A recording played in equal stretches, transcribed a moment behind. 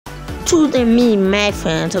Today me and my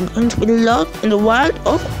friends are going to be locked in the world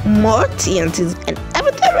of more TNTs and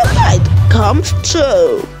everything light comes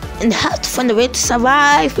true. And how to find a way to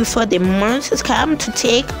survive before the monsters come to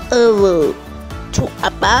take over. To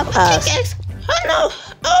above us. Okay guys, oh no,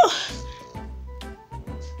 oh.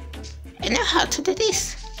 I know how to do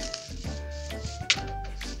this.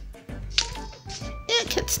 I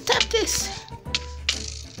can stop this.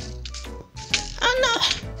 Oh no.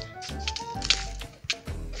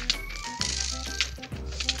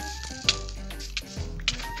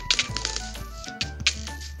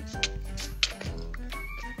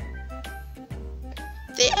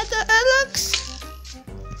 The other Alex.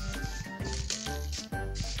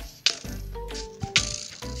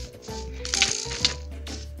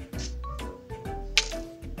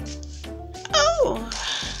 Oh,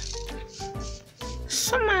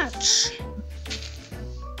 so much.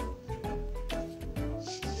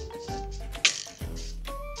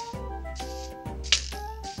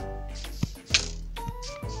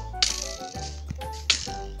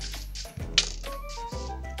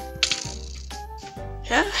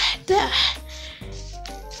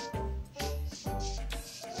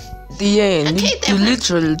 The end. Okay, You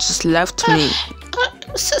literally just left me.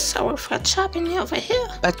 I'm so sorry for trapping you over here.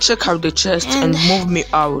 But check out the chest and move me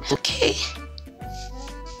out. Okay.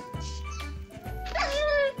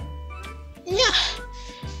 Yeah.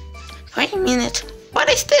 Wait a minute. What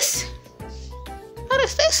is this? What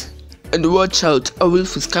is this? And watch out, a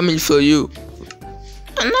wolf is coming for you.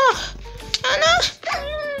 Oh no. Oh no.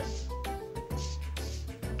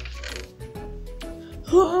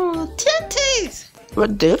 Oh, TNTs.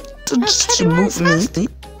 What the? Did you move me?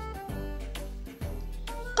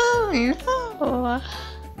 Oh no.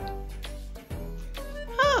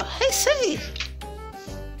 Oh, I see.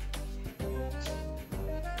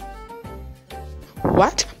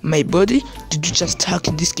 What? My body? Did you just hack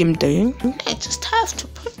this game thing? I just have to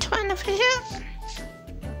put one over here.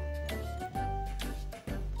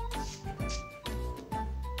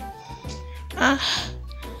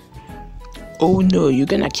 Oh no, you're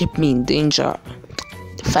gonna keep me in danger.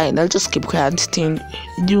 Fine, I'll just keep quiet till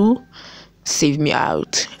you save me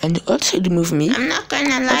out. And also remove me. I'm not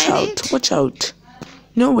gonna lie. Watch out, watch out.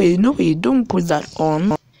 No way, don't put that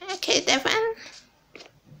on. Okay, Devon.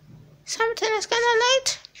 Something is gonna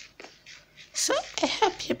light. So I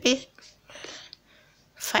hope you'll be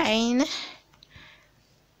fine.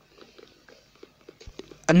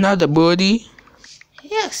 Another body?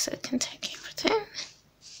 Yes, I can take everything.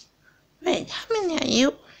 Wait, how many are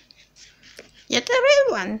you? You're the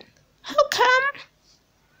real one. How come?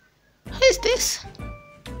 Who is this?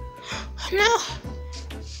 Oh no.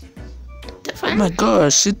 Oh my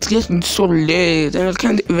gosh, it's getting so late and I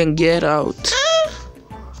can't even get out.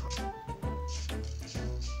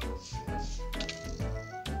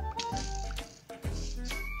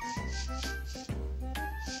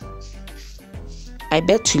 I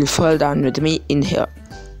bet you'll fall down with me in here.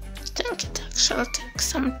 I think it actually takes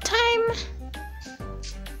some time.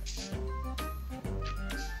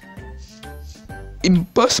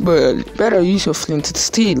 Impossible. Better use your flint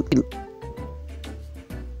steel.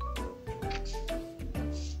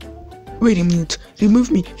 Wait a minute.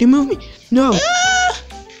 Remove me. No.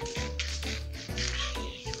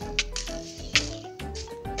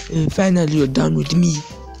 Finally, you're down with me.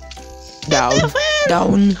 Down.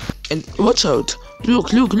 And watch out. Look.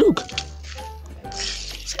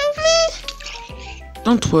 Save me.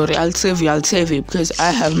 Don't worry, I'll save you because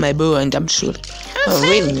I have my bow and I'm sure. Oh,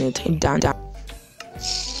 wait a minute. I'm down.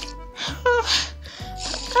 Oh,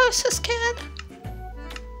 I was so scared.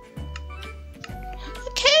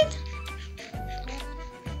 Okay.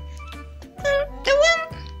 The win.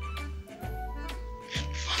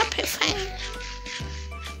 Happy fine.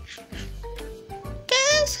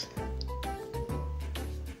 Guys.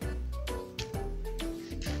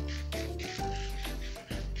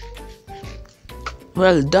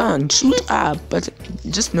 Well done, shoot up, but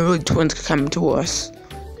just know it won't come to us.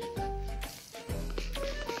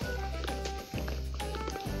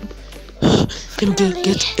 Can you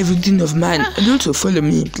get everything of mine and also follow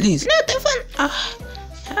me, please? No, the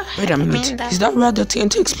one. Wait a minute, is that where the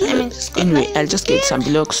TNT exploded? Anyway, I'll just get some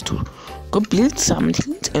blocks to go build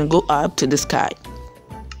something and go up to the sky.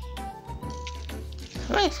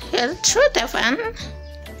 Wait, you're true, Devon.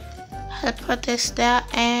 I'll put this there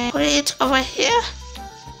and put it over here.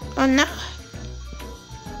 Oh no.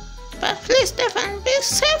 But please, Devon, be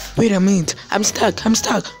safe. Wait a minute, I'm stuck.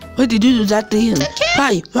 Why did you do that thing?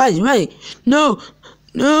 Okay. Why? No.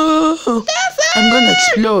 Devon! I'm gonna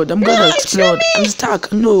explode. I'm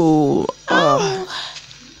stuck. No. Oh.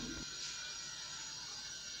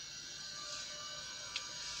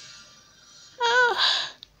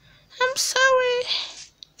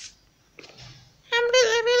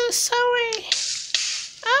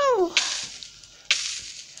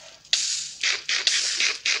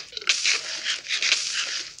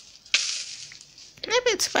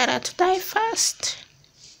 it's better to die fast.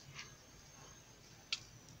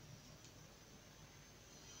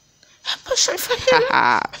 A potion for him.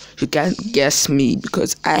 Haha, you can't guess me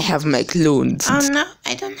because I have my clones. Oh no,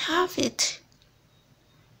 I don't have it.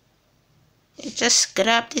 You just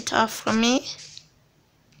grabbed it off from me.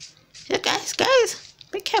 Yeah, guys,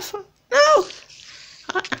 be careful. No!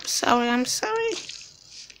 Oh, I'm sorry.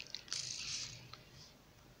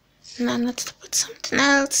 Now let's put something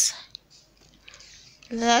else.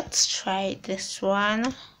 Let's try this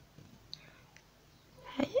one.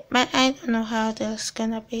 But I don't know how this is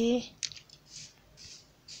gonna be.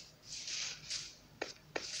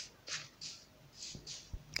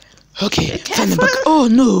 Okay, find the back. Oh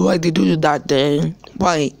no, why did you do that then?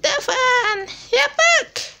 Why? Devon, you're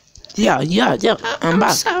back. Yeah, Oh, I'm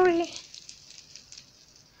back. Sorry.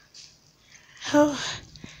 Oh,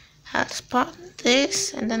 I'll spawn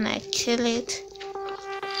this and then I kill it.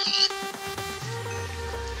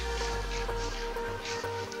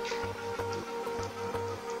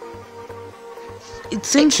 It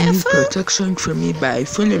seems you need protection from me by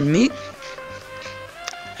following me.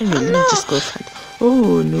 Anyway, let me just go find.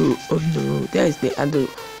 Oh no, there is the other.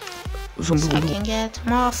 So I can get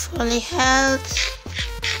more fully health.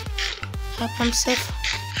 Hope I'm safe.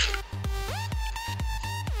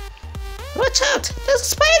 Watch out! There's a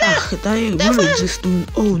spider! What are just doing?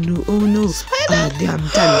 Oh no. Spider! Damn,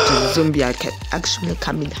 the zombie I can actually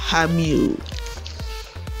come and harm you.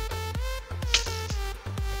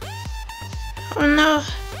 Oh no.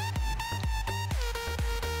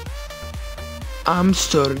 I'm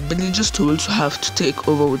sorry, but you just also have to take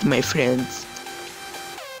over with my friends.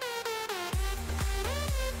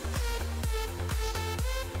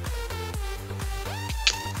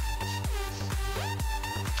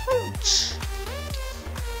 Ouch.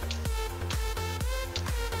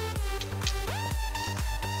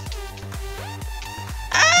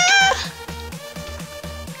 Ah!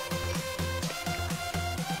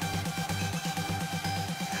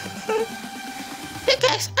 Hey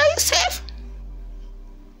guys, are you safe?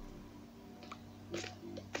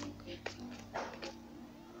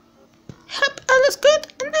 Hope all is good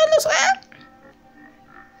and all is well.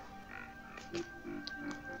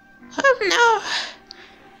 Oh no,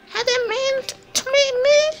 had they meant to meet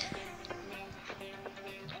me?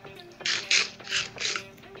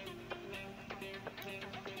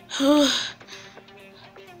 Oh.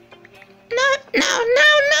 No,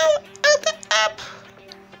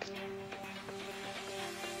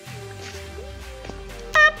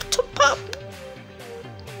 up to pop.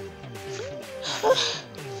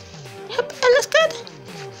 Hope all is good.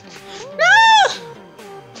 No!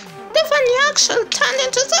 Devon, you actually turned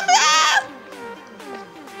into zombie. Ah!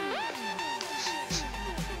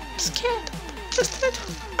 I'm scared.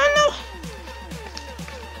 Oh no!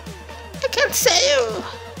 I can't see you.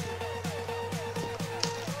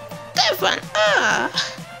 Devon,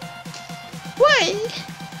 why?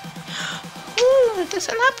 Ooh, there's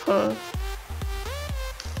an apple.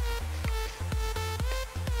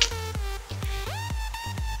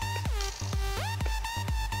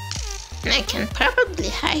 And I can probably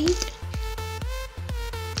hide.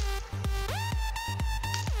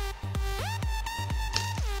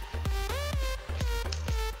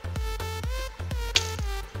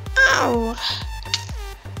 Oh.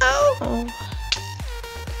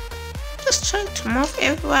 Just try to move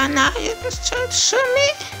everyone now. You just try to show me.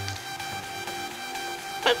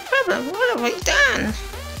 What problem? What have I done?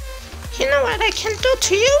 You know what I can do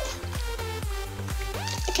to you?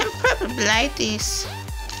 I can probably like this.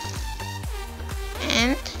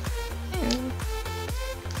 And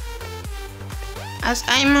as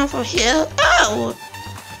I move over here, oh!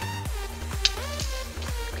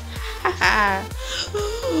 Haha!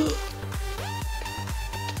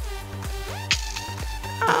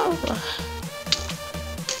 Oh!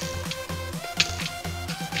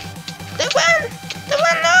 The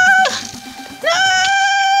one, no!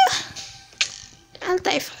 I'll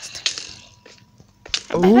die first.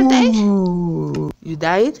 I better die. You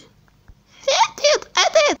died? I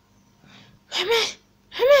did. Wait a minute.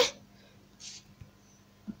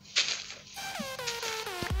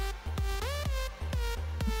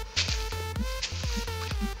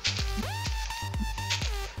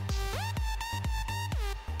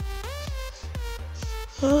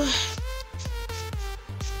 Oh.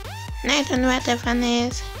 I don't know where the fun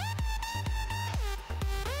is.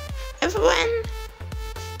 Everyone.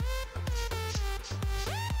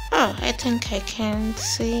 Oh, I think I can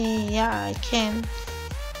see. Yeah, I can.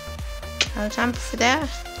 I'll jump over there.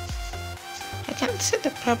 I can't see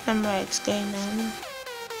the problem where it's going on.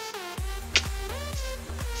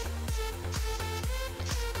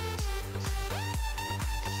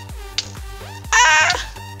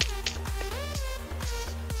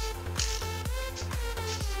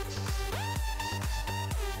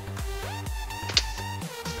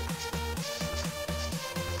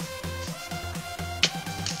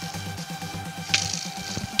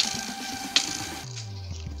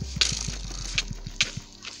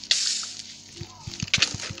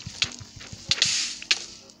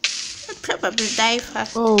 probably die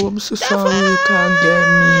fast. Oh, I'm so sorry, you can't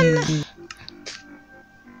get me.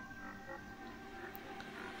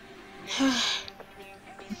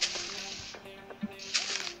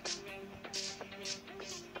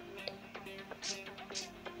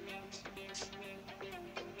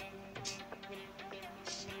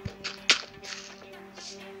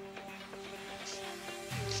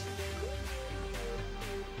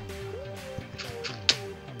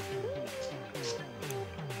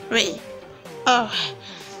 Wait. Oh,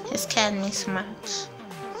 it scared me so much.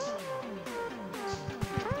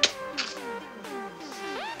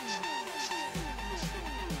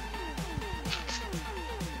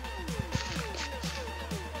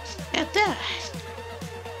 You're there.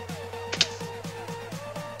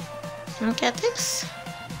 Look at this.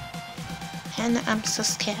 And I'm so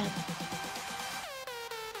scared.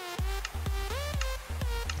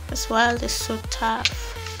 This world is so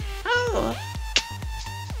tough. Oh.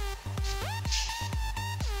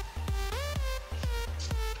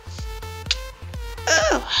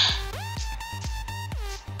 Oh.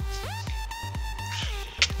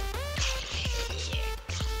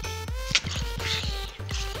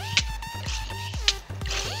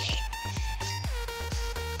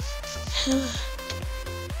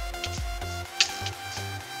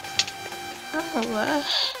 Oh,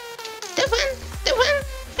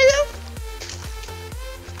 hello.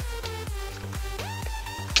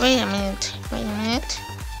 Wait a minute.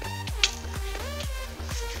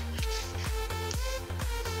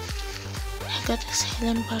 I got this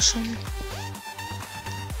healing potion.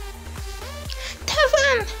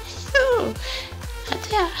 Devon! Oh,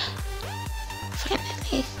 there.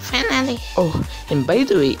 Finally. Oh, and by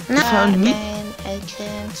the way, you found me. And I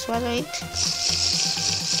can swallow it.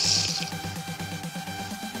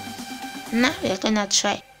 Now we're gonna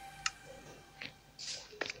try.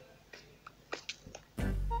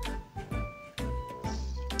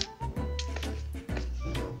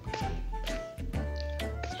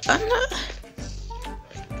 Oh no.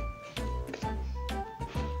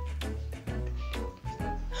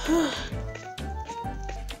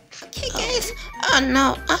 Okay guys. Oh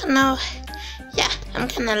no. Yeah, I'm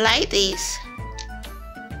gonna like this.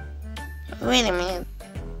 Wait a minute.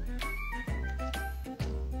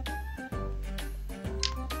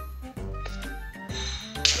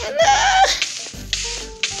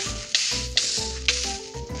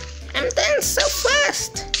 I'm done so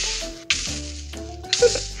fast.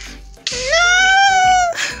 No!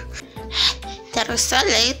 That was so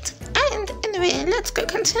late. And anyway, let's go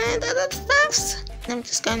continue the other stuffs. I'm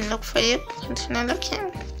just gonna look for you. Continue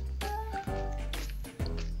looking.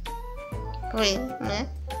 Wait a minute.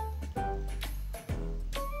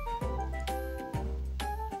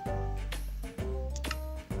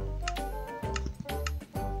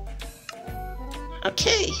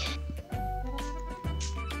 Okay.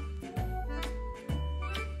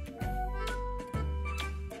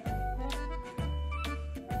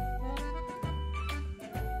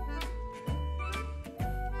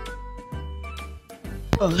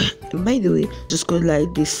 Oh, by the way, just go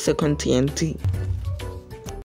like this second TNT.